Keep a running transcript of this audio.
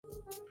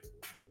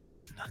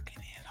snuck it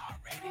in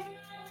already.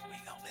 We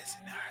gonna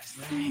listen to her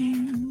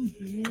sing.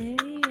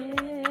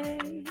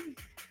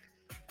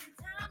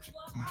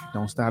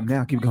 Don't stop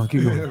now. Keep going.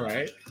 Keep going.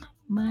 Right?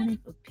 Money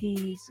for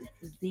peace,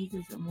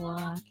 Ziggas and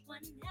war.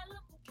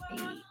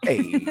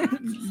 Hey,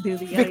 Do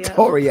the yo-yo.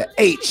 Victoria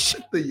H.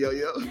 The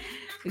yo-yo.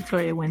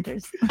 Victoria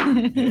Winters.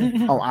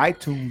 On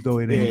iTunes though,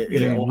 it ain't. Yeah,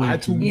 it ain't on Winter.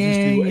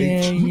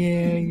 iTunes.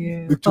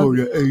 Yeah.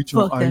 Victoria H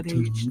on Fuck that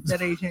iTunes. H.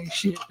 That H ain't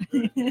shit.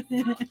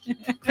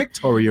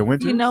 Victoria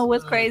Winters. You know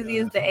what's crazy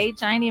is the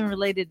H. I ain't even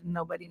related to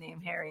nobody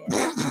named Harriet.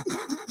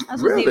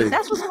 Really?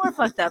 That's what's more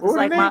fucked up. Where It's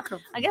like did that come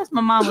I guess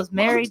my mom was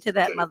married to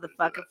that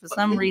motherfucker for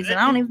some reason.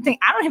 I don't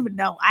even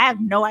know. I have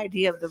no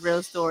idea of the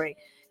real story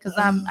because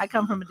I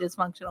come from a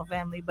dysfunctional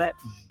family. But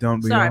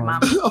Don't be sorry, all. mom.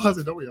 Oh, I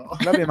said, don't we all?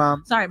 Love you,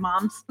 mom. Sorry,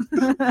 moms.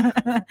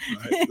 Right.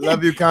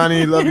 Love you,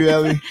 Connie. Love you,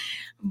 Ellie.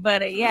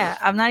 But yeah,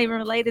 I'm not even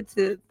related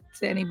to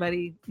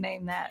anybody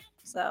named that.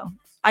 So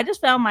I just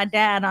found my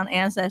dad on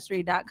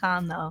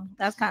Ancestry.com though.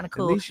 That's kind of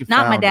cool. least you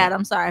Not my found dad. it.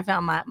 I'm sorry. I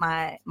found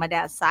my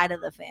dad's side of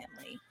the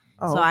family.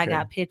 Oh, So I okay.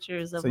 got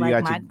pictures of So you like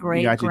got my your- you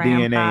great got your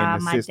DNA in grandpa,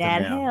 the my system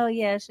dad. now. Hell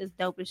yeah, it's just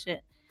dope as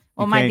shit.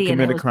 Well, You my can't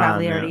commit DNA a was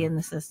probably crime already now. in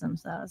the system,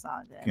 so it's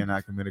all good.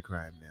 Cannot commit a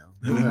crime now.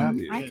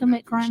 I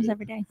commit crimes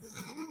every day.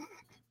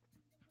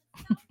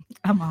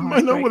 I'm a You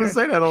might not want to heartbreaker.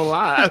 say that on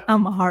live.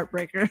 I'm a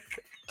heartbreaker.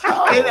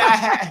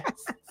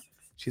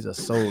 She's a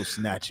soul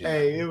snatcher.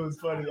 Hey, it was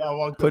funny. I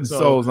walked Putting up. So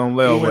souls on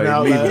we went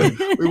out railway.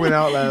 we went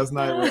out last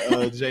night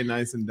with Jay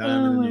Nice and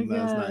Diamond Oh and them my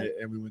last God. night,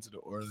 and we went to the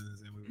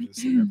Orleans and we were just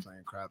sitting there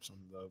playing craps on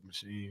the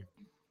machine.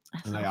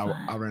 That's And so like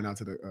fun. I ran out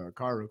to the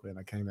car real quick, and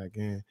I came back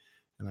in,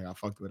 and like I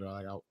fucked with her.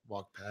 Like I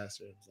walked past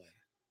her, and was like,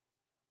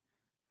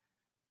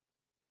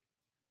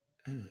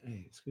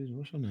 "Hey, excuse me,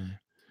 what's your name?"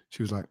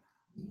 She was like,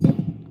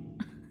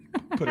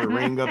 put her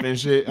ring up and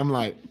shit. I'm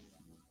like,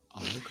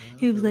 oh, okay.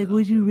 He was like,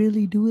 "Would you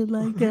really do it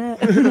like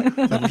that?"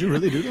 Like, would you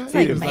really do that? It's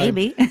like, He was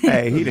maybe.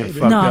 Hey, he done Maybe.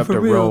 fucked Nah, up for the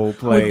real. role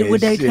play.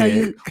 Would they and tell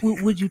shit.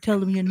 you? Would you tell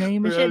them your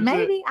name and Yeah, shit? shit.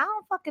 Maybe. I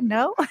don't fucking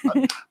know.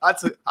 I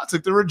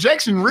took the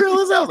rejection real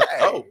as hell. I was like,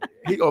 oh,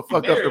 He gonna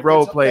fuck up the Married,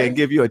 role bitch, play okay. and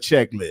give you a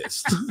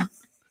checklist.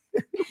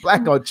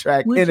 Black on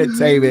track, Would you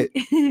entertainment,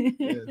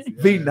 really-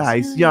 be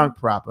nice, young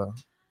proper.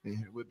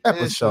 With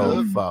Episode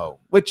Bishop. 4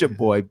 with your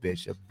boy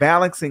Bishop,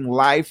 balancing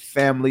life,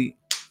 family,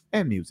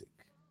 and music.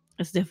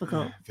 It's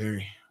difficult.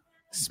 Very.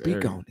 Speak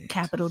Very. on it.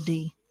 Capital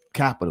D.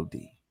 Capital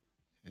D.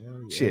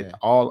 Hell yeah. Shit,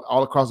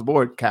 all across the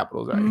board,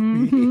 capitals, right?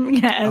 Mhm,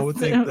 yes. I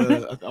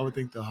would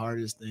think the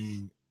hardest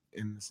thing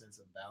in the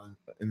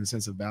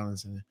sense of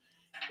balancing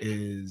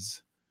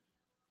is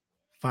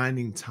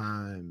finding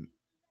time.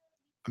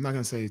 I'm not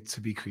gonna say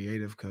to be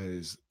creative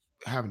because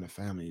having a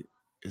family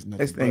is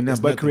nothing. It's ain't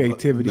nothing but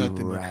creativity,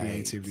 nothing but right.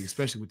 creativity,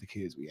 especially with the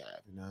kids we have.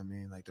 You know what I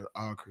mean? Like they're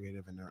all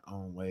creative in their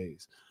own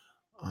ways.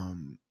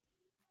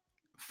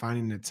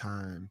 Finding the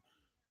time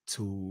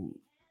to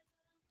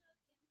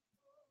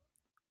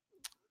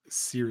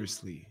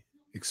seriously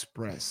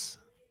express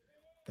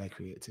that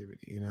creativity.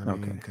 You know what I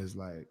mean? Okay. Because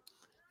like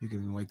you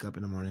can wake up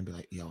in the morning and be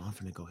like, yo, I'm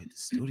finna go hit the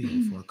studio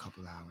for a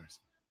couple hours.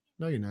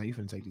 No, you're not. You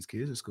finna take these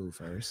kids to school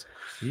first.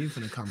 You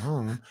finna come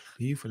home. Then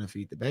you finna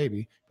feed the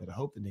baby. But I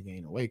hope the nigga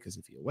ain't awake. Because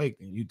if he awake,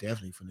 then you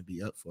definitely finna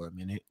be up for a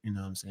minute. You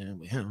know what I'm saying?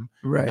 With him.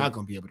 Right. You're not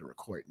gonna be able to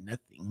record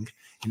nothing.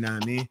 You know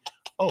what I mean?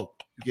 Oh,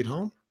 you get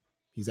home,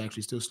 he's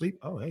actually still asleep.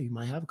 Oh, hey, you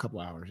might have a couple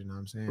hours, you know what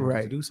I'm saying?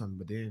 Right. To do something.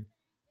 But then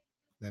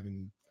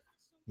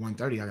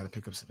 1:30, I gotta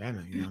pick up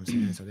Savannah. You know what I'm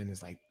saying? So then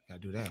it's like, gotta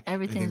do that. And then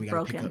Everything's we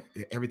gotta pick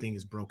broken. up- everything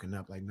is broken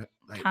up. Like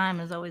Time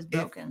is always it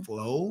broken.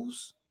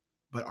 flows,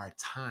 but our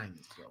time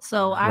is broken.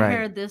 So I Right.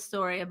 heard this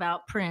story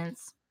about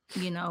Prince,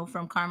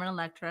 from Carmen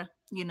Electra.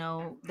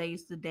 They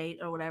used to date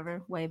or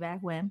whatever way back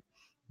when.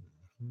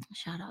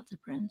 Shout out to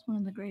Prince, one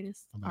of the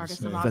greatest I'm about to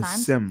artists say. of all The time.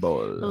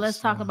 symbol. But let's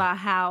talk about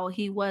how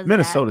he was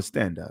Minnesota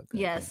stand up.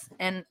 Yes,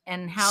 and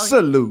how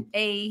Salute.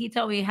 he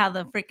told me how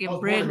the freaking born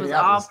bridge in was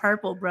all Minneapolis.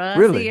 purple, bruh.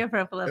 Really? See, you're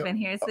purple up in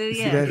here too. See,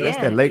 Yeah, that's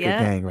that Laker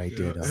yeah. gang right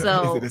there. Though.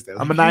 So,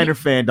 I'm a Niner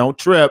fan. Don't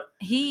trip.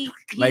 He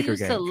Laker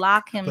used to gang.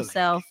 lock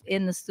himself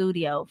in the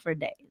studio for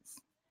days.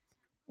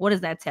 What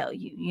does that tell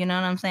you? You know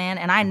what I'm saying?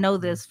 And I know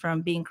this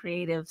from being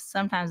creative.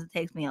 Sometimes it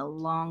takes me a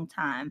long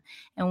time.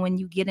 And when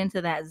you get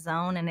into that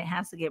zone and it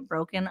has to get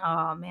broken,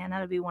 oh man,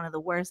 that'd be one of the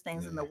worst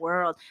things in the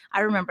world. I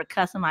remember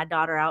cussing my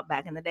daughter out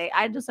back in the day.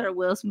 I just heard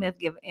Will Smith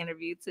give an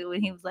interview too,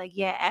 and he was like,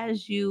 yeah,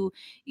 as you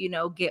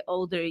get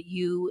older,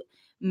 you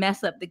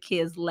mess up the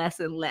kids less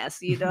and less.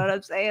 You know what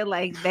I'm saying?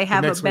 Like they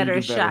have a next one you better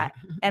do better. shot.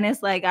 And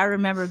it's like I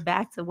remember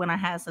back to when I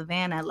had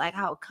Savannah, like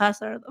I'll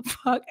cuss her the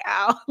fuck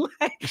out.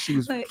 Like She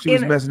was like,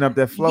 messing up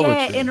that flow.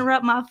 yeah, with you.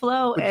 interrupt my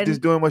flow. But And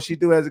just doing what she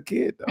do as a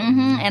kid though.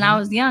 and I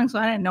was young, so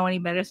I didn't know any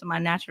better. So my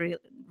natural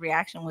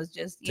reaction was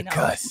just, To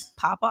cuss.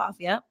 pop off.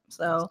 Yep.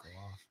 So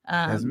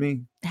That's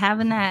me.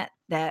 having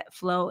that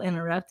flow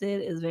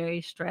interrupted is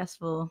very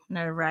stressful,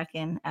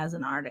 nerve-wracking as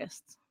an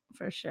artist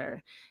for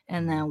sure.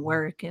 And then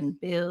work and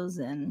bills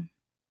and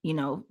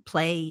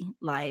play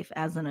life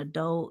as an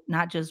adult,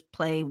 not just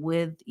play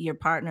with your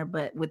partner,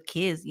 but with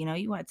kids. You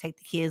want to take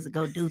the kids to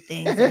go do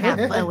things and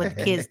have fun with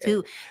the kids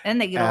too. Then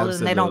they get older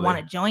and they don't want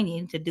to join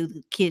you to do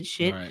the kid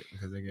shit. Right,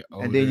 because they get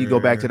older. And then you go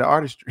back to the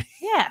artistry.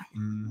 Yeah.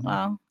 Mhm.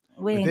 Well,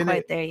 we ain't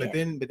quite there yet.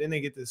 But then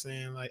they get to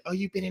saying like, "Oh,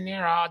 you've been in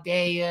there all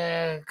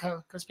day.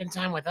 Go spend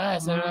time with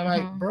us." And I'm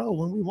like, "Bro,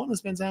 when we want to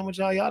spend time with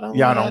y'all don't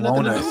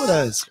want to do with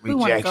us. We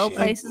want to go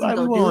places. Like,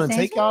 and we go want do to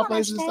things. take y'all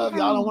places and stuff.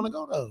 Y'all don't want to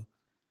go though.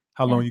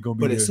 How long you gonna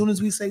be But there? as soon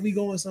as we say we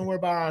going somewhere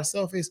by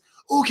ourselves, it's,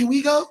 "Oh, can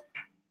we go?"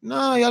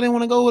 No, y'all didn't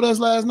want to go with us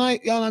last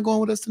night. Y'all not going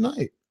with us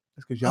tonight.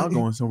 That's because y'all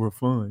going somewhere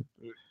fun.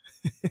 We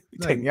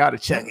taking y'all to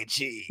Chuck E.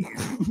 Cheese.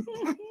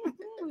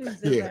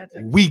 Yeah,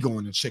 we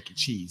going to Chuck E.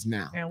 Cheese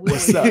now. And we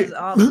What's up?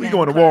 We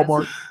going to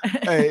Walmart.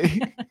 Hey,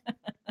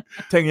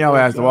 taking y'all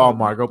ass to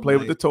Walmart. Go play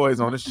with the toys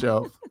on the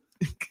shelf.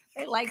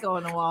 They like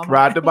going to Walmart.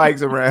 Ride the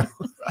bikes around.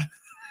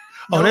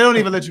 Oh, they don't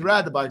even let you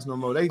ride the bikes no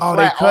more. They Oh,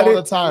 flat they cut all it?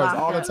 the tires. Locked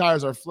All the up.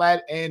 tires are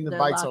flat and the They're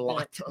bikes are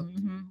locked locked up.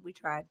 We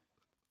tried.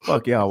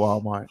 Fuck y'all,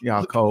 Walmart.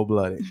 Y'all cold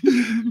blooded.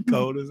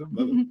 Cold as a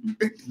mother.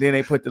 Then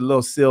they put the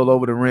little seal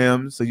over the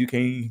rims so you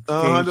can't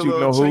The shoot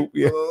no little hoop.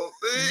 chick-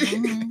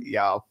 Yeah.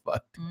 Y'all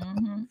fucked.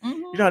 Mhm, mhm.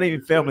 You're not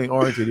even family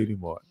oriented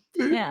anymore.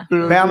 Yeah.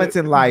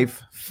 Balancing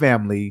life,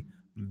 family,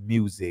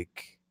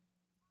 music,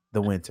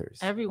 the winters.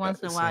 Every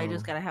once in a while, you So-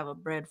 just gotta have a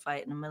bread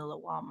fight in the middle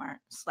of Walmart.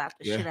 Slap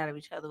the Yeah. shit out of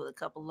each other with a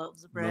couple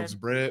loaves of bread. Loves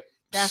bread.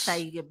 That's how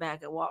you get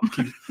back at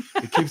Walmart.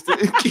 It keeps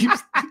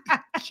it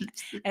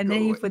And then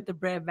you going. put the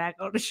bread back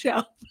on the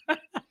shelf.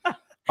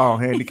 Oh,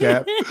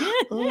 handicap.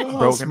 Oh,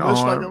 broken smushed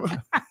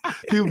arm.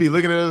 People be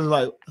looking at us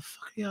like, "What the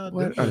fuck are y'all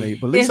What doing?" are they? If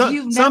Police?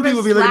 you've some never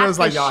people be looking at us slapped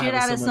like, the "Y'all shit having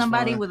out so of much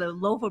somebody fun." with a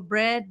loaf of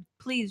bread,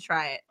 please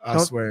try it. I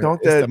Don't- swear, don't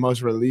it's that- the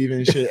most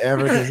relieving shit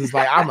ever because it's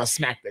like I'm gonna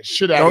smack the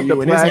shit out Don't of the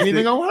you, and this ain't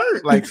even plastic, gonna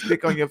hurt. Like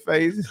stick on your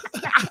face.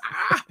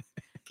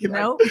 Get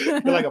like, Nope.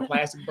 get like a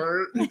plastic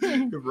bird,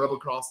 you rub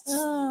across.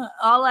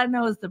 All I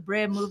know is the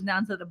bread moved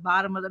down to the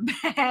bottom of the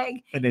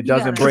bag. And it You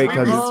doesn't gotta break rip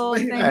the because whole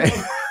it's. thing.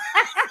 Hey,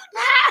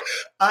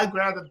 I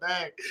grabbed the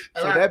bag.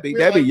 so that'd be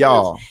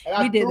y'all.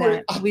 We did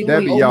that. We-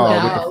 That'd be we- y'all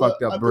we've with done the that.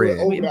 fucked up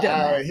bread. We've done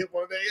that. Hit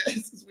one of their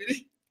asses with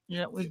it.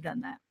 Yeah, we've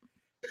done that.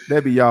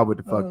 That'd be y'all with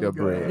the fucked Oh, up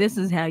God. bread. This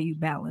is how you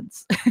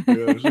balance.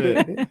 Real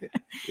shit.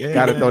 Yeah,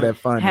 Gotta man. throw that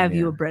fun. Have in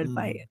you there. a bread Mm.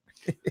 fight?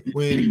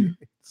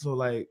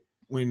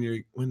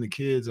 when when the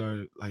kids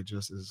are like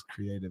just as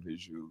creative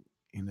as you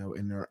know,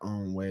 in their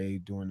own way,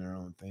 doing their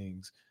own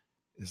things,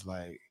 it's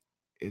like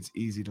it's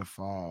easy to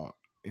fall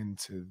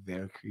into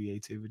their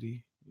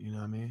creativity. You know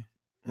what I mean?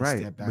 And Right,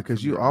 step back because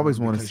from you your always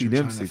own wanna because see you're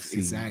them trying to- succeed.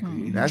 Exactly. Mhm.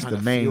 and you're That's trying the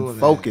to main fuel that.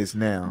 focus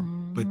now.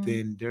 But Mhm.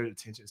 then their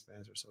attention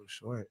spans are so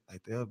short.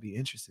 Like they'll be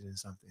interested in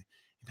something.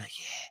 And be like,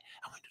 yeah,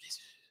 I want to do this.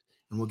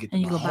 And we'll get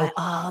And the you go whole- buy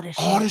all this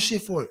all shit. this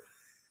shit for it.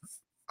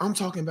 I'm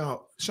talking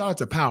about shout out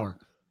to Power.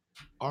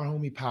 Our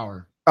homie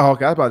Power. Oh,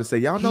 okay. I was about to say,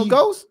 y'all know He-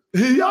 Ghost?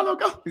 Y'all don't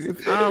go.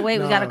 Oh wait,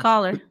 we got a Nah,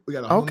 caller. We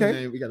got a homie Okay.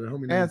 name. We got a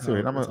homie name. Answer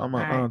it. Power. I'm What's up?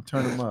 gonna Alright.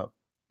 turn them up.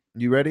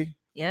 You ready?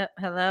 Yep.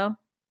 Hello.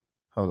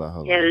 Hold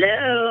on.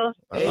 Hello.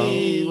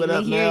 Hey, what we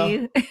up, hear Mel?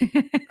 you.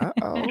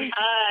 Uh-oh.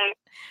 Hi.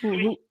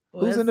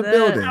 Who's in the What's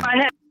building? up? I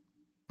have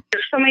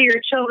some of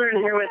your children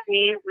here with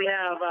me. We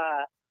have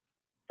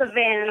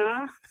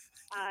Savannah,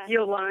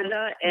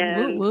 Yolanda,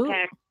 and Woo, woo.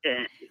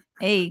 Paxton.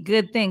 Hey,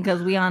 good thing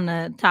because we on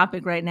the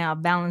topic right now,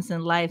 balancing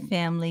life,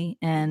 family,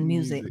 and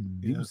music.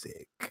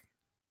 Music.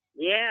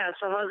 Yeah,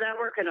 so how's that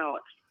working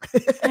out?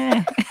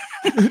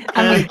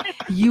 I mean,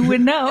 you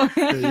would know.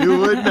 You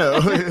would know.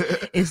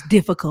 It's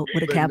difficult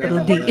with a But capital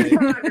no, D. Work in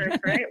progress,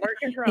 right? Work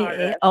in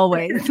progress.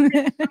 Always.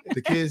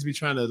 The kids be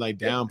trying to like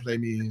downplay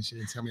me and shit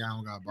and tell me I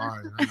don't got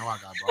bars. And I know I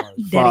got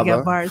bars. Daddy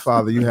got bars.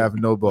 Father, you have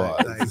no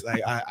bars.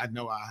 Like, I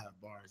know I have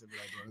bars. I'd be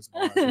like, bro, it's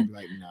bars. I'd be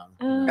like,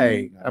 no.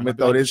 Hey, no. I'm I'd gonna be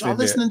throw like, this y'all in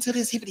there. listening to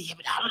this hippity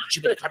hippity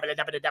hippity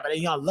hippity hippity,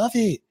 y'all love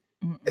it,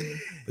 Mm-mm.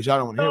 but y'all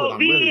don't want to hear So, what I'm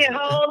really V,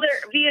 how old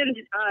are V and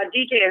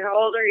DJ? How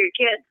old are your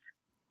kids?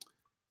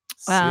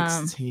 saying.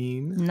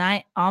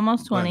 16,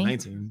 Almost 20,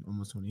 19,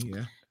 almost 20,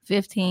 yeah.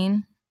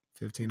 15,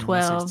 15,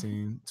 12, 12,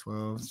 16,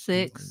 12,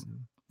 6,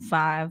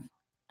 5,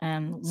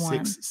 and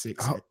 1.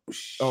 6. Oh,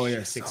 Oh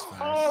yeah, 6, 5.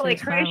 Holy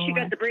 6, Christ, 5, you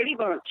 1. got the Brady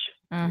Bunch.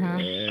 Uh-huh.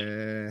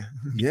 Yeah.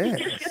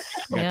 Yes.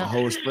 Got Yeah. the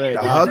whole spread.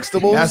 The Yeah.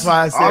 Huxtables. That's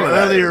why I said all of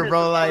that. earlier,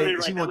 bro. Like,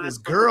 Like, she I'm want not this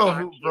supposed to girl talk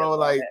who, to you bro, about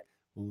like, it.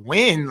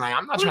 win. Like,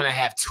 I'm not trying to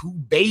have 2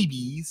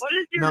 babies. What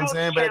is You your know what I'm most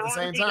saying? But at the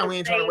same time, we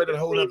ain't trying to wait a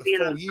whole another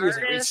 4 years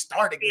and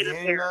restart being a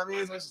again. You know what I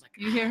mean? So it's just like,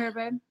 You hear her,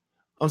 babe?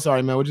 I'm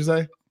sorry, man. What'd you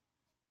say?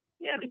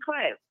 Yeah, be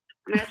quiet.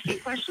 I'm asking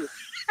questions.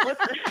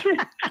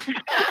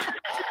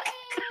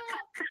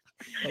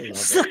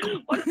 What's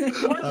the, what's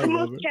I the love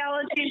most it.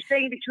 challenging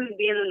thing between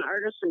being an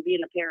artist and being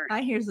a parent?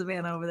 I hear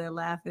Savannah over there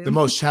laughing. The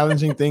most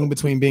challenging thing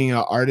between being an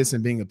artist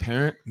and being a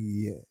parent,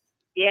 Yeah.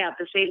 Yeah, at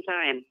the same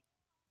time.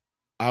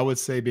 I would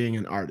say being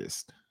an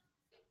artist.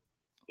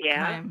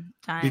 Yeah.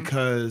 Time.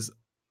 Because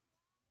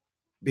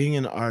being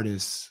an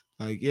artist,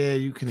 like, yeah,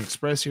 you can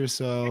express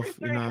yourself.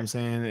 You know what I'm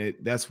saying?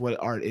 That's what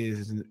art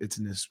is. It's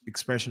an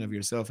expression of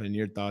yourself and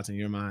your thoughts and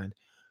your mind.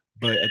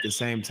 But at the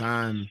same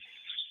time,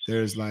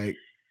 there's like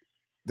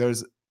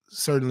there's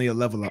certainly a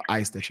level of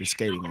ice that you're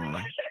skating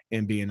on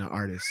and being an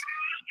artist.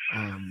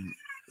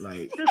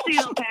 Like Just so you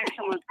know,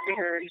 Paxton wants to be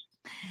heard.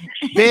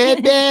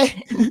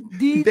 baby,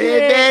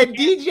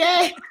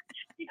 DJ.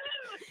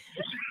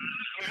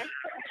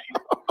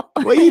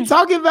 What are you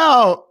talking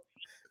about?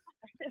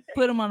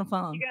 Put him on the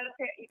phone. You got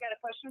a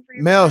question for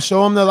you? Mel,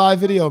 show him the live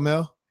video,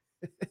 Mel.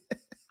 Oh,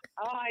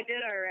 I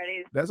did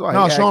already. That's why.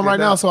 No, he show him acted right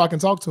now up. so I can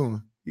talk to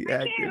him. He I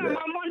acted can't. I'm up.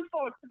 on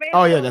phone.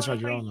 Oh, yeah, Savannah that's don't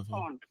right, you're have on the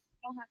phone.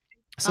 Don't have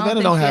to.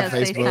 Savannah don't have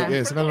think she has Facebook. FaceTime.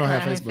 Yeah, Savannah don't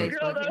have I don't Facebook. have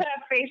Girl don't have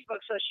Facebook,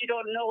 so she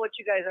don't know what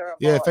you guys are about.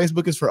 Yeah,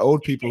 Facebook is for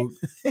old people.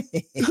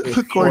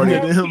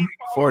 According to them.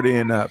 40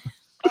 and up.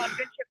 Bitch,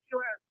 if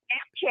you're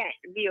on Snapchat,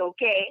 it'd be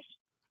okay.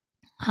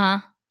 Huh?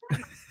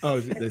 Oh,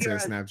 they If you're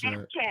said on Snapchat.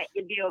 Snapchat,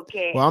 you'd be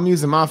okay. Well, I'm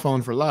using my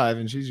phone for live,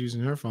 and she's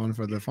using her phone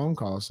for the phone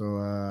call.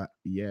 So,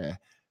 yeah,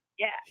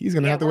 yeah. he's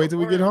gonna Yeah, have to wait till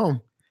we get we're-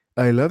 home.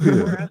 I love you.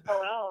 We're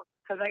SOL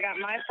because I got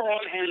my phone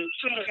and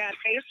she got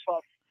Facebook.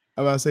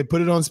 I about to say,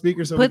 put it on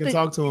speaker so we can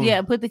talk to him.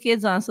 Yeah, put the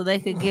kids on so they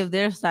could give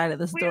their side of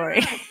the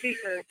story. We're on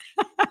speaker.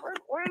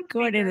 We're on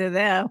According speaker. to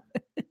them.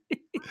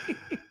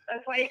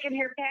 That's why you can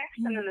hear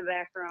Paxton in the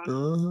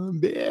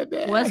background.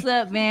 Baby. What's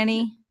up,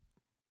 Vanny?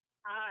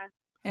 Hi.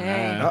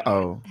 Hey.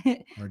 Uh-oh.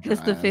 This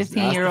the That's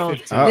 15-year-old.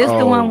 15. This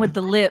the one Uh-oh. with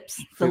the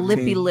lips, the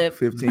lippy lip.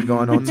 15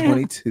 going on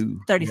 22.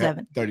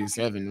 37.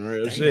 37,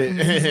 real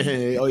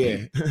shit. Oh,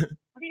 yeah.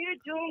 What are you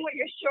doing with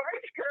your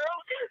shorts,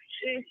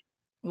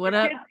 girl? What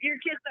up? Your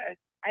kids are.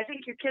 I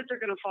think your kids are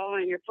gonna follow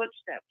in your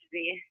footsteps.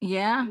 See,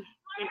 Yeah.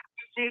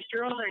 these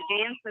girls are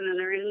dancing and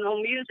there is no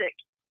music.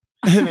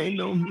 It ain't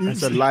no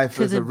That's a music. life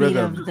To as a the beat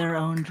rhythm. of their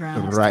own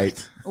drums.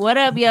 Right. What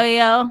up,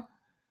 yo-yo?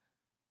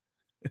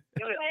 Hey.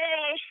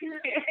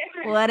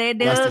 What it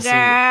do, That's girl? the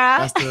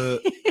singer.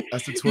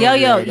 That's the 12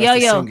 Yo-yo, That's the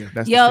yo-yo. singer.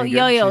 That's the Yo, singer.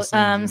 yo-yo, She sings,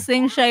 yeah.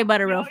 sing Shea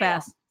Butter real Yo-yo.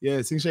 fast.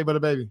 Yeah, sing Shea Butter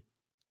Baby.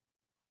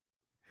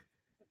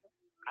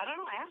 I don't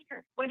know. Ask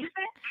her. What'd you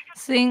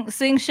say?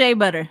 Sing Shea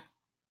Butter.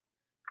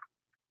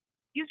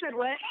 You said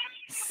what?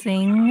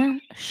 Sing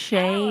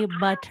Shea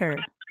Butter.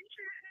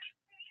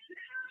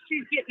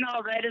 She's getting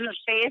all red in the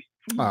face.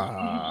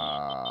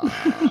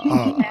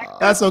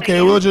 That's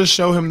okay. We'll just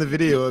show him the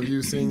video of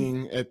you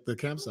singing at the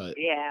campsite.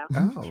 Yeah.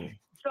 Oh.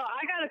 So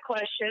I got a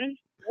question.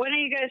 When are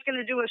you guys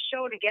gonna do a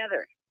show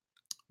together?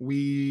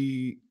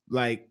 We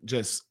like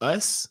just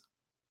us.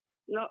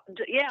 No,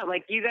 yeah,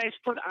 like you guys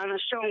put on a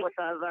show with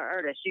other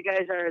artists. You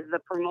guys are the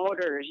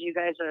promoters. You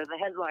guys are the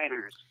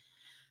headliners.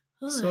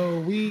 So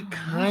we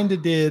kind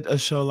of did a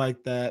show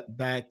like that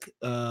back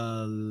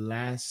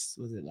last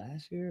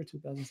year or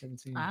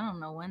 2017? I don't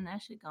know when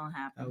that shit gonna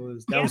happen. That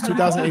was Yeah,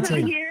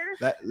 2018. here.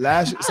 That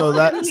last so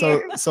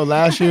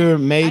last year I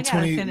May gotta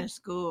 20 finish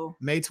school.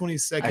 May I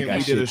 22nd got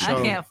we did a shit. I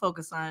show. can't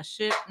focus on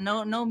shit.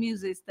 No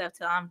music stuff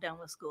till I'm done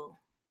with school.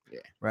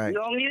 Right.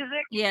 No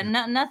music. Yeah,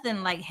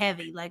 nothing like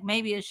heavy. Like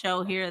maybe a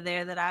show here or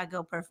there that I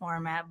go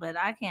perform at, but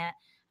I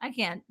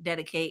can't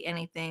dedicate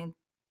anything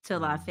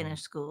till I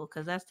finish school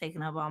because that's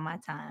taking up all my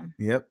time.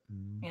 Yep.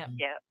 Yep.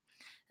 Yeah.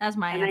 That's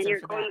my And then answer you're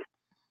for going.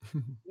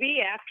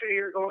 B after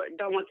you're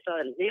done with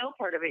the nail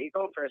part of it, you're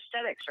going for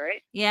aesthetics, right?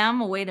 that. Yeah, I'm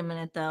gonna wait a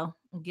minute though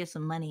and get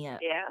some money up.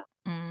 Yeah.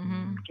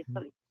 Mm-hmm. Get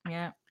some.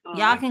 Yeah. Oh,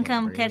 Y'all can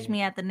come bread. catch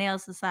me at the Nail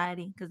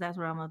Society because that's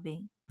where I'm gonna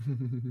be.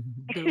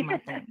 Do my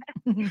thing.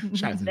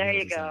 Shout out to the There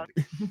Nail you go.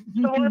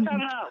 Society. So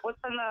what's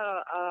on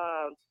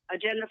the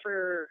agenda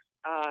for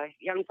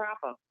Young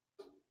Propo?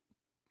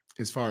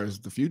 As far as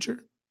the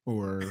future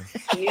or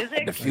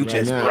Music. The future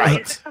is now. bright.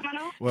 Music coming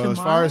out? well, as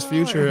far as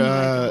Tomorrow or future,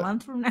 like a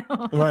month from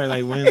now. right,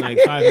 like when, like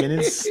 5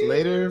 minutes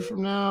later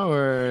from now,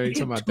 or are you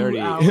talking about 2 30?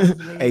 hours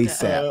later.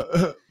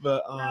 ASAP.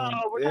 But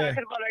No, we're yeah.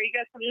 talking about. You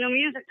got some new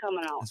music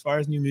coming out? As far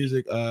as new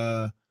music,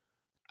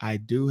 I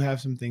do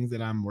have some things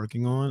that I'm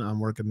working on. I'm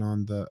working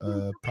on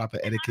the Proper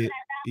Etiquette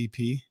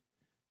EP.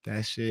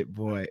 That shit,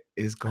 boy,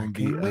 is gonna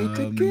be can't wait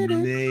to get it.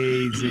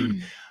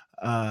 amazing.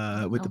 With the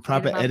Don't forget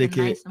Proper about the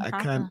Etiquette, Nice and I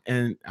Proper. kind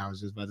and I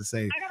was just about to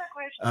say, I got a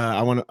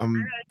question.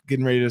 I'm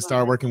getting ready to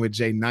start working with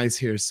Jay Nice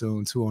here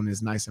soon too on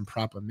his Nice and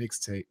Proper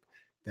mixtape.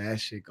 That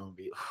shit gonna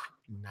be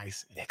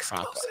nice and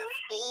proper.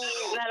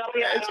 That'll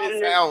be That shit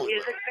on sound-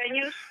 music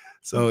venues.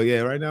 So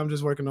yeah, right now I'm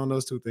just working on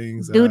those two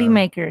things. Duty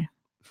maker.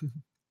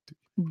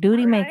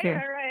 Duty All right, maker.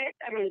 all right.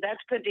 I mean, that's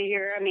good to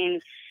hear. I mean,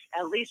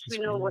 at least we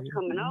know what's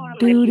coming out. It might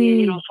Duty.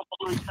 be, a couple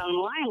months down the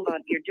line,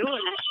 but you're doing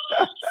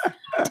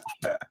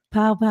it.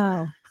 Pow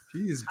pow. He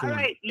is All going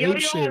right, ape Yo-Yo,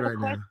 shit I have a right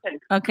now. question.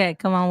 Okay,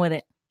 come on with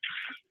it.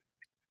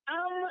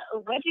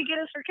 What'd you get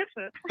us for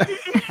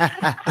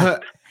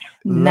Christmas?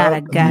 Not a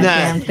Love-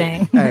 goddamn nah.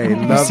 thing. Hey, You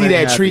love see and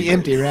that tree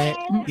happiness. empty, right?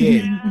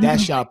 Yeah,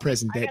 that's y'all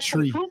present. I That got some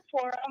tree, poop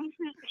for 'em.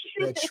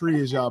 that tree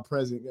is y'all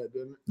present.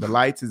 Goddamn it. The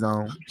lights is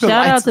on. The Shout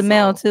out lights to is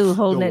Mel on. too,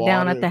 holding The it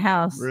down at water. the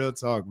house, Real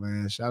talk,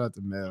 man. Shout out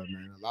to Mel,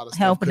 man. A lot of stuff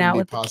helping couldn't out be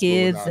with the possible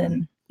kids, without him.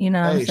 and you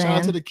know what Hey, I'm shout out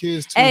to saying. the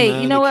kids too. Hey, man.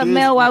 you The know what, kids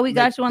Mel? While we make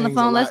got you on the things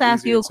a phone, let's lot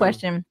ask you a easier, too.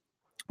 question.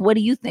 What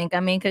do you think?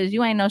 I mean, because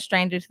you ain't no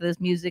stranger to this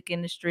music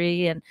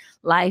industry and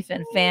life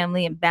and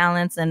family and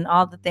balance and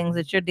all the things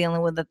that you're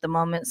dealing with at the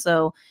moment.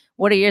 So,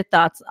 what are your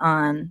thoughts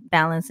on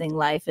balancing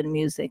life and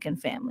music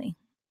and family?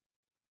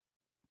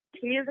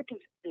 music and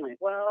family.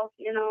 Well,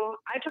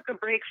 I took a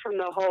break from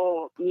the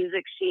whole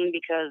music scene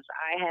because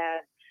I had,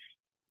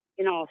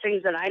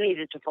 things that I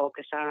needed to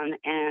focus on.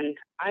 And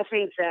I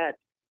think that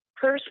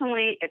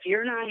personally, if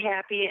you're not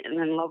happy and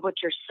in love with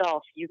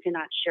yourself, you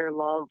cannot share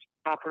love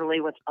properly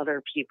with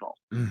other people.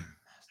 Mm.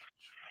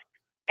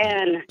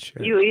 And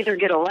Sure. you either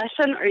get a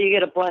lesson or you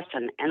get a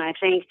blessing. And I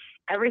think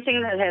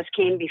everything that has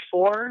came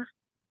before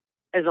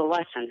is a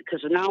lesson,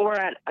 because now we're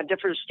at a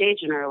different stage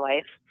in our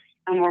life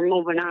and we're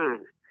moving on.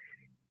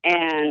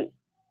 And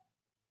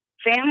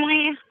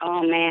family,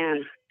 oh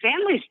man,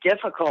 family's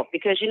difficult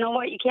because you know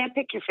what? You can't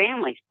pick your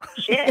family.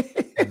 Shit.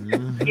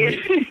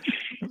 Mhm.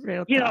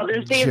 Real You know, talk.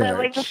 there's days that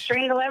like to Church.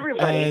 strangle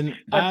everybody. And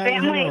But hold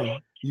family,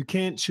 on. You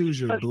can't choose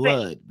your but fa-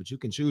 blood, but you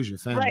can choose your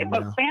family. right?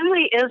 But Mel.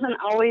 family isn't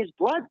always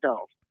blood,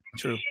 though.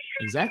 True.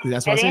 Exactly.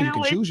 That's why I It say ain't you can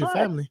always choose your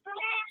blood. family,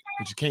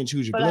 but you can't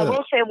choose your But I blood.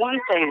 will say one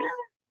thing.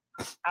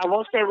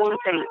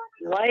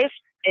 Life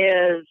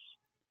is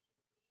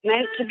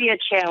meant to be a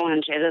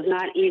challenge. It is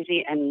not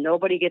easy, and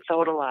nobody gets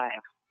out alive.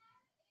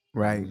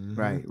 Right. Mhm.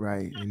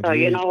 Right. So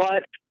you Indeed. know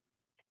what?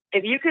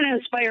 If you can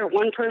inspire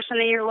one person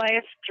in your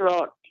life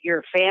throughout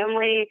your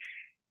family,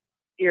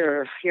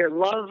 your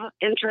love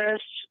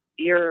interests,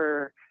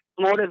 your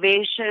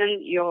motivation,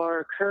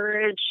 your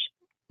courage,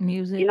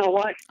 Music, you know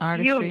what?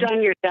 artistry. You've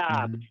done your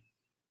job.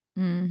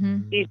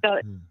 Mhm.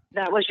 Mm-hmm.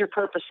 That was your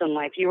purpose in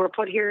life. You were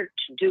put here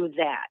to do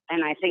that.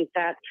 And I think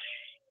that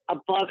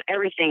above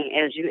everything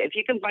is if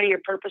you can find your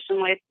purpose in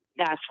life,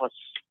 that's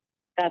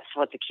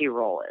what the key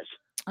role is.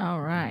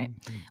 All right.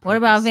 Mhm. What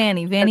about Purpose.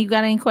 Vanny? Vanny, you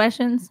got any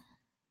questions?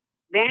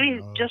 Vanny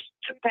No. just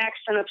took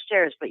Paxton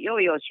upstairs, but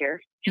Yo-Yo's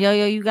here. Yo,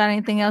 you got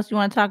anything else you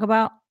want to talk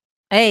about?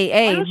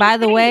 Hey, don't by you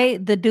the think- way,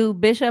 the dude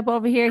Bishop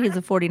over here, he's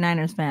a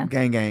 49ers fan.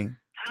 Gang.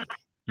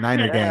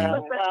 Niner gang.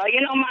 Well,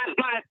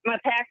 my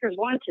Packers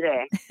won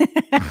today.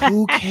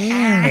 Who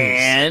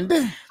cares? And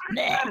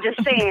I'm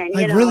just saying,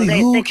 Like, really, they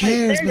who clinched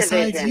cares their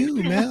besides division.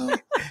 you, Mel?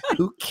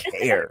 who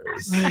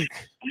cares? Like,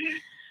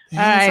 All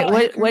right,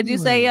 that's what'd you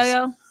say, anyways.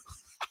 Yo?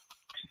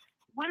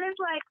 What is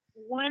like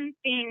one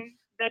thing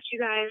that you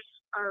guys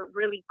are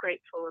really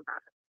grateful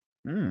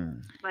about?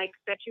 Mm. Like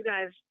that you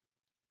guys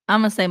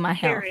I'm gonna say my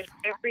health. cherish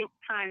every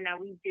time that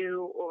we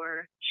do,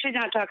 or She's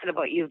not talking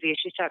about you, V.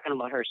 She's talking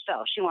about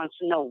herself. She wants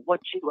to know what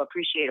you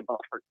appreciate about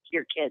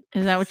your kids.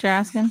 Is that what you're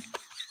asking?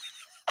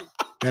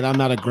 That I'm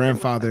not a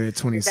grandfather at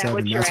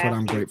 27. you're That's what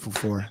I'm asking? grateful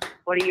for.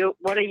 What do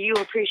you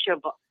appreciate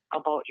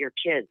about your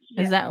kids?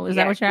 Is that what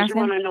you're 'cause asking? You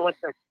want to know what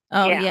the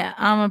Oh Yeah. yeah,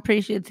 I'm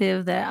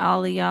appreciative that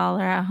all of y'all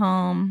are at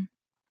home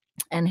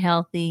and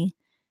healthy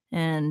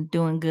and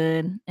doing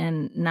good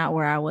and not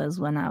where I was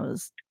when I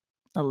was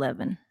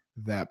 11.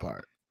 That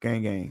part.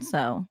 Gang.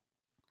 So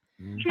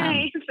Mhm. yeah,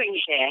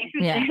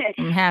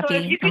 I'm So happy.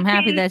 if you I'm could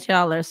happy change- that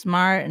y'all are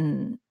smart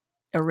and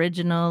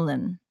original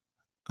and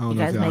I don't you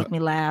know if guys y'all, make me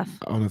laugh.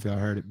 I don't know if y'all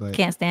heard it, but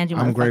Can't stand you,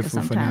 I'm motherfuckers, grateful for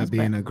not sometimes,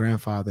 being but- a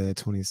grandfather at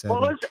 27.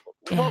 What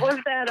was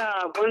that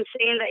one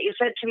saying that you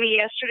said to me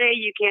yesterday?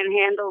 You can't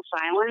handle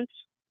silence.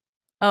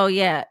 Oh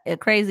yeah, a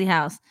crazy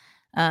house.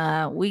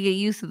 We get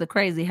used to the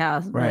crazy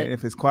house, Right. but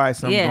If it's quiet,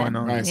 something yeah, going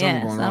on. Right, something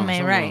yeah, going something on, ain't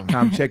something right. going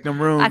on. Time check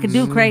them rooms. I could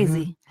do Mhm.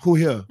 crazy. Who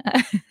here?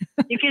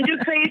 You can do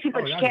crazy,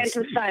 but Oh, you y'all can't just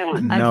do sleep.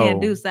 silent. I can't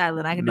No. do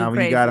silent. I can Now do when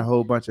crazy. you got a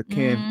whole bunch of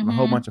kin, a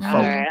whole bunch of Mhm.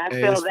 folk. All right, I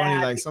Hey, feel it's that. funny,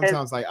 like because-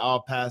 sometimes like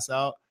I'll pass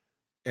out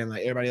and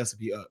like everybody else will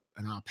be up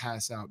and I'll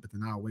pass out, but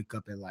then I'll wake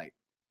up at like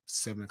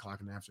 7 o'clock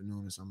in the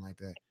afternoon or something like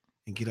that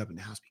and get up in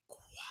the house be quiet.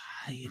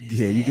 As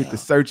Yeah, you get to hell.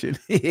 searching.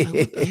 Like,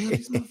 what the hell?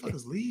 These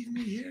motherfuckers leave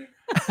me here.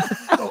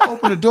 Go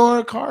open the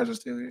door, cars are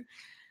still here.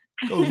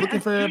 Go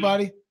looking for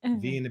everybody.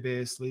 V in the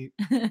bed sleep.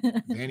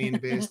 Vanny in the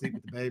bed sleep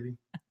with the baby.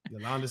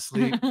 Yolanda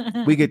sleep.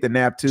 We get the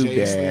nap too, Jay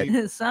Dad.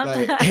 sleep.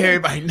 Sometimes Like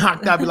everybody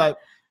knocked out. Be like,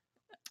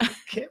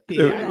 can't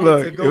be. I need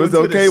Look, to it go was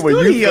into the okay when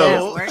you studio.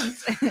 fell that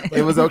works.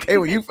 It was okay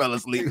when you fell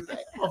asleep.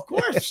 Of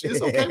course,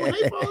 it's okay when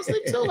they fall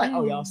asleep too. Like,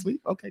 oh, y'all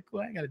sleep? Okay,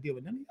 cool. I ain't got to deal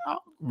with none of y'all.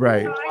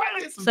 Right. Cool, I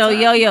get some So time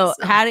to Yo,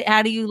 myself.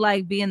 how do you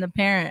like being the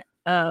parent?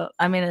 A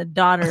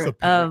daughter a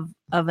parent.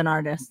 of an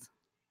artist.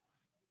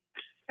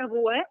 of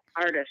what?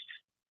 artist.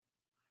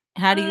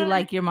 How do you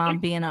like your mom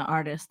being an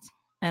artist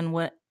and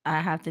what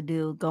I have to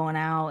do going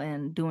out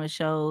and doing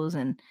shows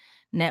and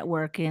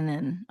networking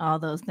and all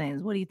those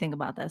things? What do you think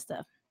about that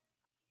stuff?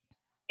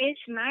 It's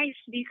nice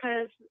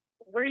because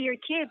we're your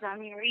kids. I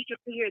mean, we get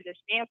to hear the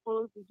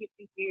samples, we get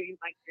to hear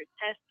like your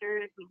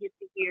testers, we get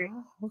to hear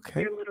Oh,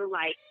 okay. your little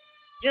like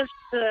just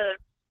the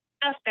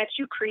stuff that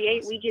you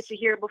create. We get to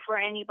hear before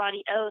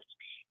anybody else,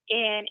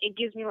 and it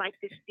gives me like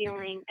this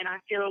feeling, and I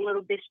feel a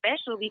little bit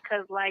special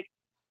because like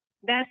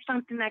that's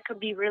something that could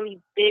be really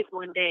big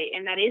one day,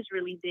 and that is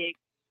really big.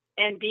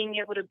 And being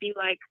able to be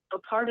like a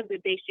part of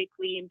it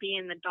basically, and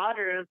being the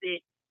daughter of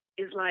it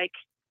is like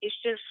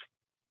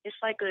it's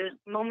like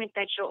a moment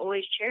that you'll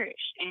always cherish.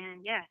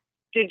 And yeah.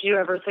 Did you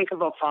ever think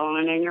about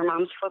following in your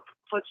mom's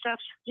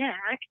footsteps? Yeah,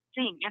 I can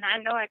sing, and I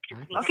know I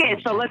can sing. Okay,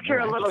 so let's hear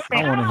a little I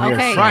thing. want to hear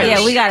Okay, Frank.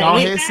 yeah, we got Go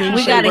to ahead, sing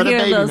we Shea got to Butter hear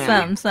a Baby little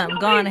now. something.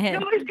 Go on ahead.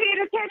 Nobody's paying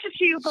attention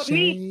to you but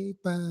me. Shea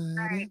Butter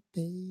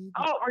Baby.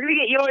 Oh, we're gonna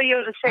get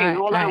Yo-Yo to sing. All right,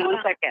 Hold all on right. 1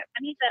 second.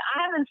 Anita,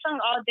 I haven't sung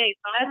all day,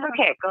 so I That's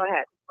okay. Go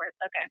ahead.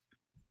 Okay.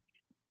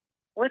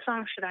 What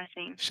song should I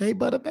sing? Shea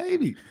Butter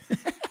Baby.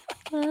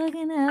 I'm not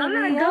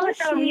good with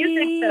no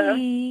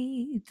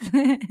music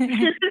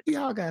stuff.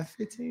 Y'all got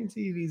 15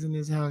 TVs in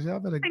this house. Y'all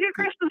better Sing a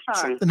Christmas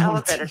song. something I on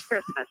love it. the It's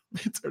Christmas.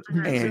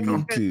 And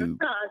YouTube.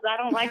 I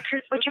don't like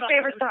Christmas. What's your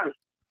favorite song?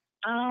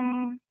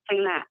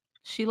 Sing that.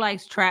 She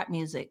likes trap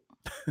music.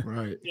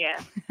 Right. Yeah.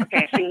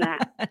 Okay, sing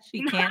that.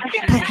 She can't.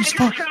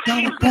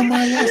 Don't pull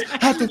my ass.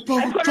 Have to I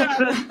put her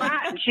on the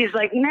spot, and she's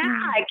like, "Nah,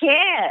 I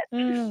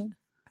can't."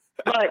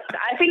 But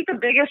I think the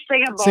biggest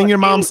thing about Sing your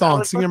mom's being-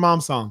 song. Sing your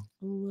mom's song.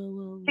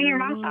 Sing your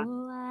mom's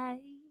song.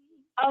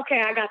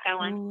 Okay, I got that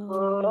one.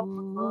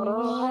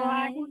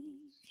 I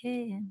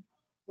can.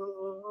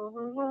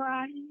 Oh,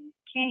 I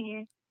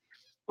can.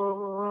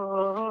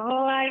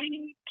 Oh, I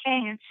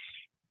can.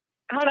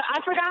 Hold on, I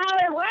forgot how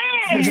it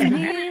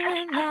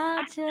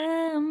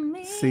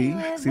went. See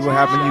what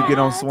happened? You get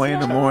on Sway in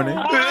the morning.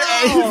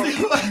 Oh.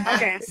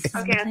 Okay,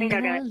 I think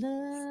I got it.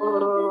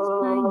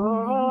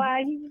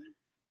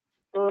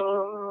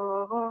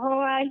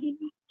 I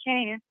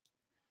can.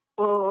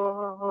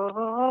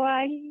 Oh,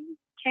 I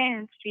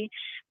can't see.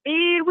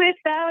 Be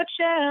without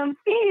you.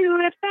 Be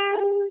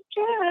without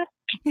you.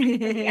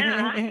 Yeah.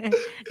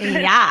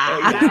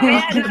 Not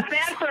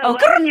bad for an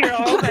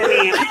 11-year-old. I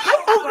mean,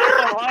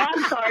 wow,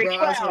 I'm sorry, Bro,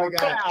 I swear to 12.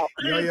 God. Wow.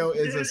 Yo-Yo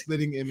is a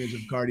splitting image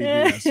of Cardi B.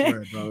 I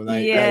swear, bro.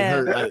 Like,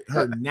 Yeah. like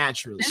her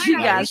naturally. She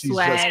like, got she's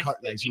swag.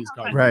 Just she's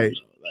Cardi B, Right.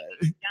 bro.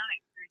 Like,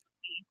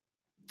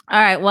 All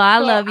right. Well, I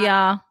So, love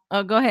y'all.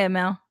 Oh, go ahead,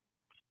 Mel.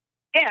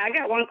 Yeah, I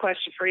got one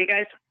question for you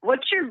guys.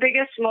 What's your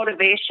biggest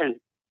motivation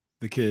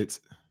the kids.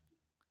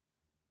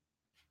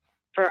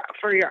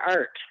 for your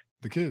art?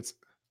 The kids.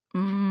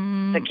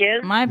 The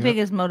kids? My Yep.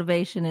 biggest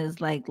motivation is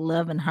like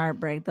love and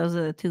heartbreak. Those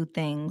are the two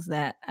things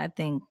that I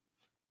think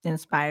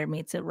inspired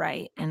me to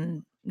write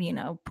and,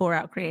 pour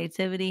out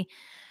creativity.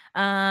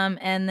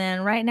 And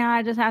then right now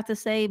I just have to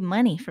say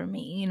money for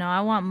me.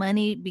 I want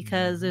money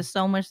because there's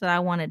so much that I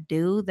want to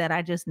do that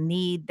I just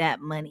need that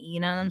money. You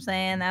know what I'm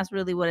saying? That's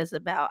really what it's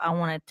about. I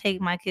want to take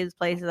my kids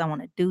places. I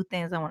want to do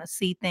things. I want to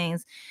see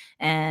things.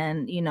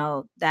 And,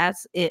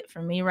 that's it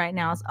for me right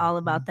now. It's all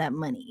about that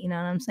money. You know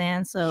what I'm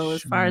saying? So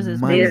as far as this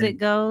Money. music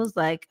goes,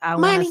 like I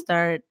want to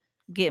start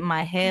getting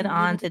my head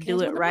on to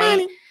do it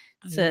right,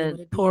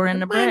 to pour in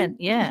the bread.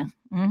 Yeah.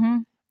 Mm-hmm.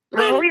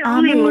 Well, we all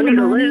I'm need in money the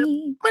to live.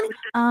 money.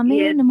 I'm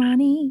Yeah. in the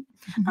money.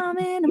 I'm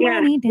in the Yeah,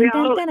 money. we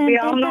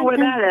all know where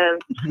that is.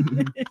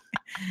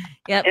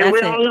 Yep, And that's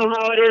we all it. know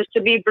how it is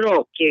to be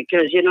broke,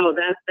 because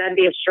that'd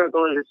be a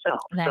struggle in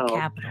itself. That So,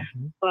 capital.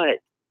 but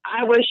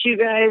I wish you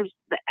guys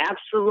the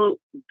absolute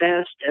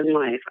best in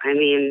life. I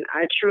mean,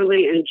 I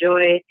truly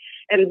enjoy.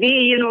 And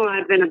B,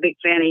 I've been a big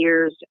fan of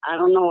yours. I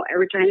don't know.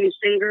 Every time you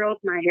sing, girls,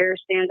 my hair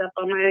stands up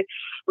on my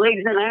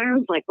legs and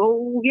arms. Like,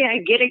 oh yeah, I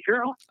get it,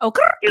 girl.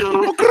 Okay.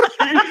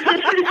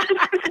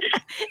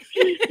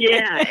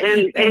 Yeah,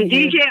 and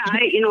DJ,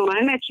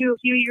 I met you a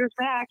few years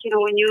back.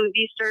 When you and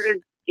V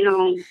started,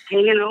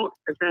 hanging out,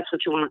 if that's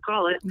what you want to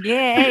call it.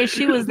 Yeah, hey,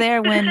 she was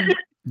there when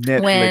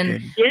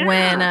Netflixing.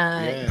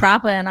 Yeah.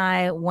 Prapa and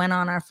I went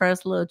on our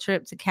first little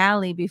trip to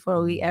Cali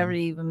before we ever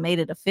even made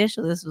it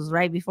official. This was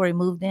right before he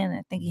moved in.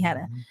 I think he had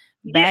a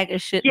bag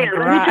of shit in Yeah, the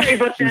let me tell garage. you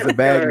about She's that a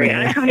bag story.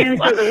 man. I come in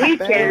for the That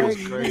weekend,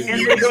 was crazy.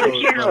 and they go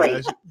to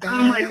Cali.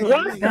 I'm like,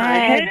 what the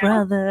Bad heck?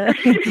 brother.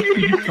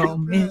 You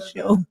gon' miss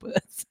your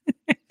bus.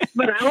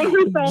 But I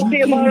wasn't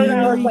salty about it.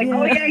 I was like,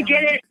 oh yeah, I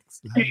get it.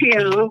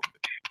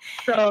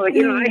 So, I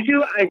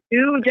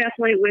do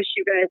definitely wish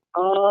you guys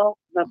all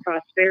the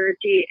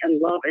prosperity and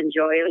love and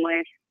joy in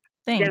life.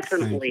 Thanks.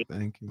 Definitely.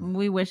 Thank you.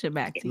 We wish it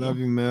back to you. Love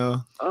you,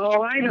 Mel.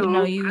 Oh, I know. You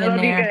know you I in love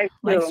you there guys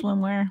like too.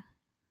 swimwear.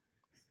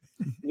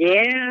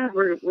 Yeah,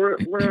 we're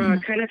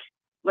kind of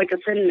like a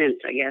thin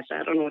mint, I guess.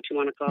 I don't know what you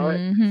want to call it.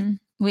 Mm-hmm.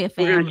 We a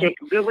We're gonna family. take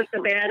the good with the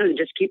bad and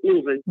just keep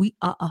moving. We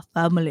are a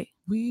family.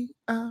 We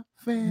are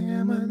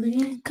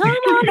family. Come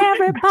on,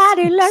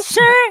 everybody, let's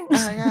sing.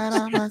 I got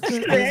all my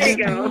There you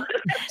go.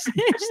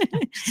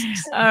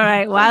 All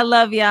right. Well, I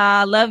love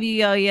y'all. Love you,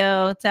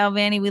 Yo-Yo. Tell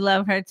Vanny we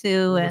love her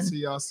too. We'll And see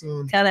y'all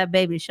soon. tell that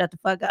baby to shut the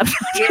fuck up.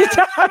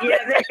 Yeah,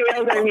 they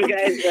yelled on you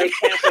guys like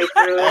halfway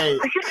through.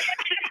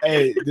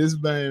 Hey, this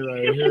man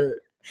right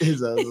here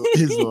is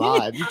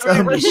live. You All tell right,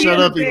 him to well, see shut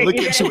you up, he next look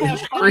week. at you guys and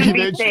have fun and scream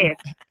be at you. safe.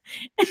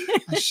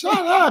 Shut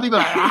up. He be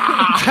like,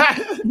 ah.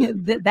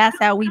 That's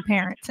how we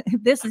parent.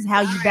 This is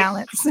how you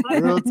balance.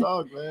 Real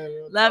talk, man.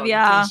 Real Love talk. You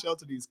y'all. can't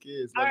shelter these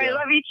kids. All right, y'all.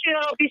 love you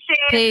too. Be safe.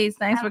 Peace.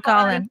 Thanks Have for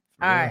calling.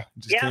 For All real. right.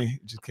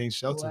 Just can't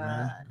shelter,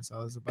 man. What? That's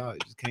all it's about. You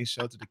just can't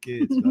shelter the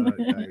kids. Dog.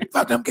 Like,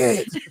 Fuck them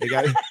kids. they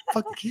got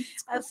fuck the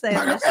kids. I say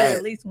Fuck that them shit kids.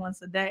 at least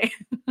once a day.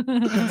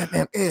 Them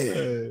kids.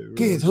 Hey, real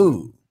Kids shit.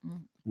 who?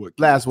 What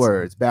Last kids?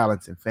 words,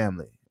 balancing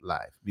family,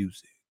 life,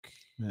 music.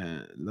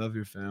 Man, love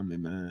your family,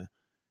 man.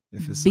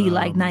 If it's Be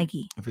like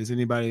Nike. If it's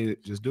anybody,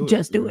 just do it.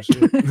 Just do Real it.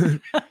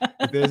 shit.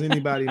 If there's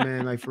anybody,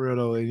 man, like for real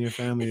though, in your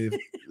family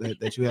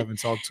that you haven't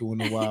talked to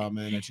in a while,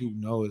 man, that you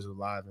know is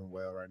alive and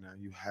well right now,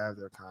 you have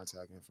their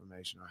contact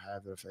information or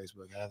have their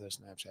Facebook, have their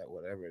Snapchat,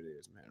 whatever it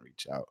is, man,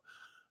 reach out.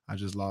 I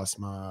just lost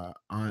my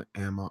aunt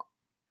and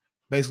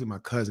basically my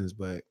cousins,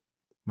 but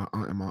my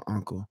aunt and my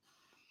uncle,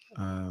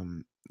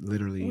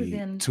 literally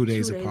Within 2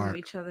 days of apart.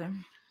 each other.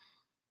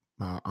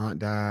 My aunt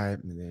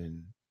died, and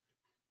then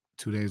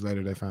 2 days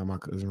later, they found my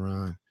cousin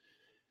Ron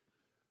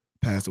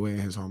passed away in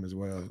his home as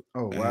well.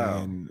 Oh,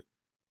 wow. And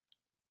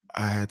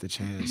I had the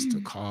chance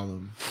to call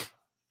him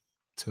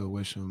to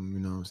wish him, you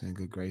know what I'm saying,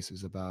 good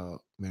graces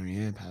about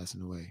Marianne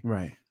passing away.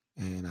 Right.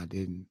 And I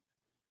didn't.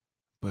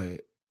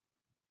 But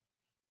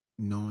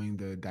knowing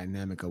the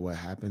dynamic of what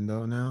happened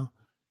though now,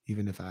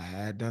 even if I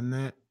had done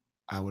that,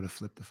 I would have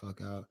flipped the fuck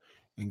out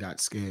and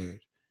got scared.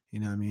 You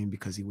know what I mean?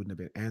 Because he wouldn't have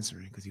been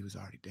answering because he was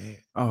already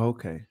dead. Oh,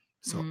 okay.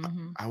 So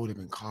I would have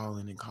been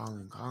calling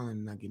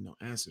and not getting no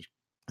answers.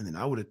 And then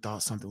I would have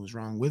thought something was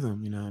wrong with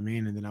him, you know what I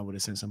mean? And then I would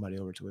have sent somebody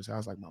over to his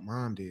house like my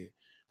mom did.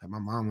 Like my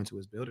mom went to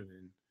his building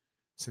and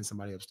sent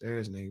somebody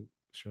upstairs, and they,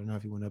 sure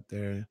enough, he went up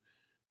there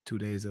 2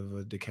 days of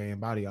a decaying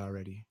body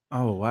already.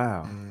 Oh,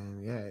 wow.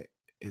 And yeah,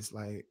 it's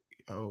like,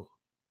 yo,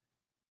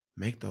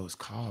 make those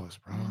calls,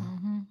 bro.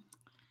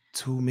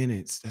 2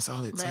 minutes. That's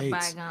all it Let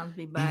takes. bygones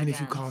be bygones. Even if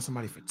you call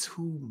somebody for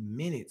 2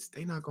 minutes,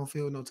 they not gonna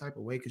feel no type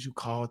of way because you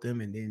called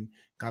them and then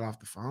got off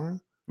the phone.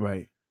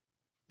 Right.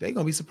 They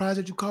gonna be surprised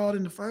that you called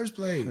in the first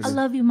place. I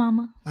love you,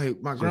 mama.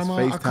 Like my Just grandma,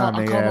 I call FaceTime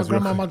they my ass real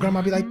grandma. quick. My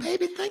grandma be like,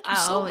 "Baby, thank you I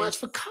so always- much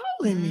for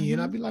calling me."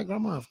 And I'd be like,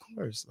 "Grandma, of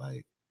course.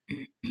 Like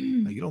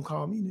you don't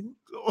call me, nigga.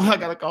 So I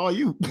gotta call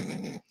you."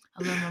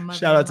 I love my mother.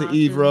 Shout out to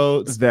Eve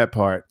Rhodes, That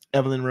part.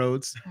 Evelyn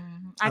Rhodes.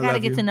 I I gotta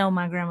love get you. to know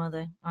my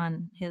grandmother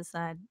on his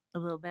side a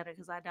little better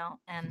because I don't,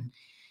 and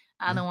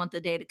I don't want the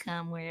day to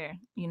come where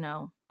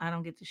I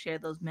don't get to share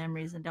those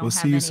memories and don't. We'll have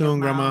see you any of soon,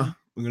 my Grandma. own.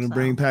 We're gonna So-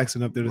 bring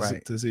Paxton up there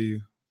Right. to see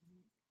you.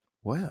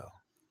 Well,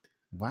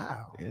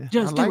 wow. Yeah.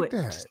 Just I do like it.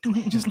 that. Just do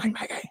it. Just like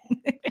Nike.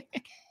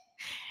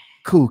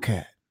 Cool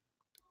cat.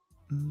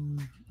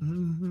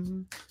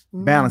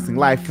 Balancing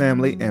life,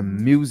 family, and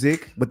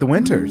music with the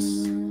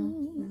Winters.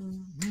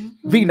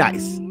 Be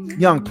nice.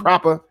 Young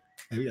Proper.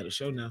 Hey, we got a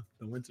show now.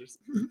 The Winters.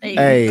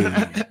 Hey.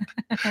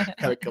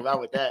 Gotta come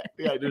out with that.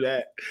 We gotta do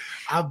that.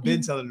 I've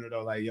been telling her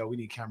though, like, yo, we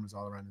need cameras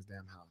all around this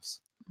damn house.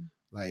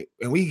 Like,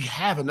 and we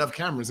have enough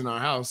cameras in our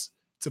house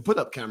to put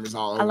up cameras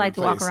all over I like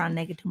the to walk place. around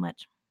naked too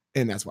much.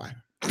 And that's why.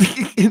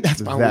 And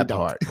that's why we That don't.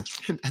 part.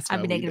 That's I why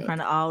be we naked in don't.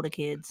 front of all the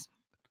kids.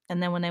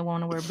 And then when they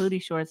want to wear booty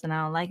shorts and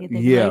I don't like it,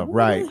 they be Yeah, like, "What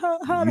right. the hell-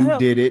 how the You hell-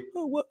 did it.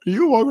 what-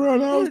 You walk around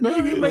the house Yeah,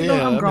 naked. but no,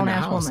 I'm in the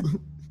grown-ass house.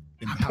 woman.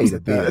 In the Pay house the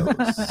of God.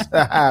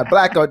 bills.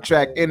 Black on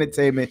Track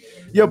Entertainment.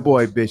 Your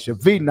boy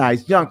Bishop. Be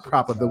nice. Young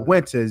Proper. The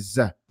Winters.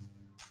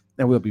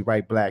 And we'll be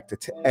right back to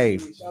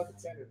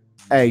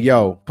hey,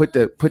 yo, put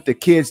the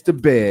kids to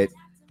bed.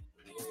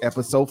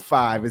 Episode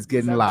 5 is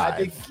getting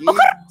live.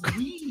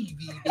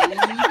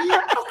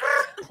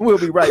 We'll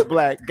be right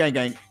back. Gang,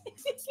 gang.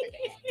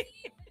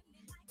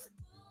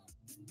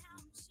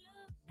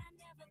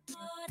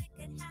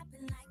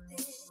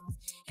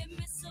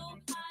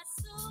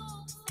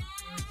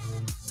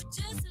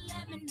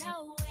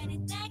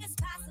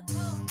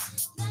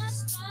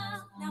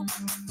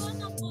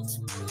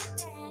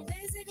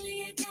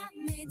 Basically, it got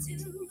me to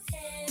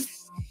have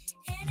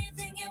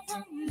anything you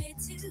want me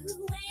to,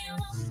 when you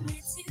want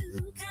me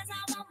to, 'cause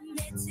I want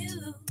me to.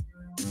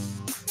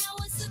 Now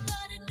what's it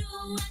gonna do?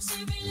 I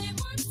should really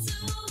want to.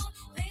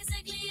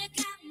 Basically, it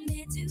got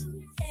me to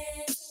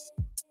have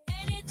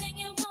anything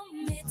you want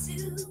me to,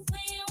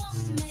 when you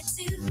want me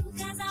to,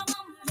 'cause I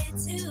want me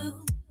to.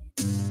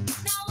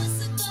 Now what's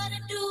it gonna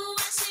do?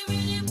 I should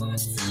really want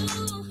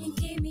to. And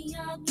keep me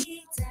all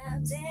geeked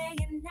up day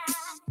and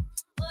night,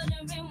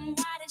 wondering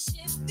why this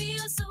shit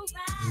feels so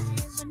right.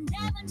 We'll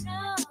never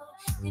know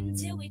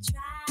until we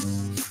try.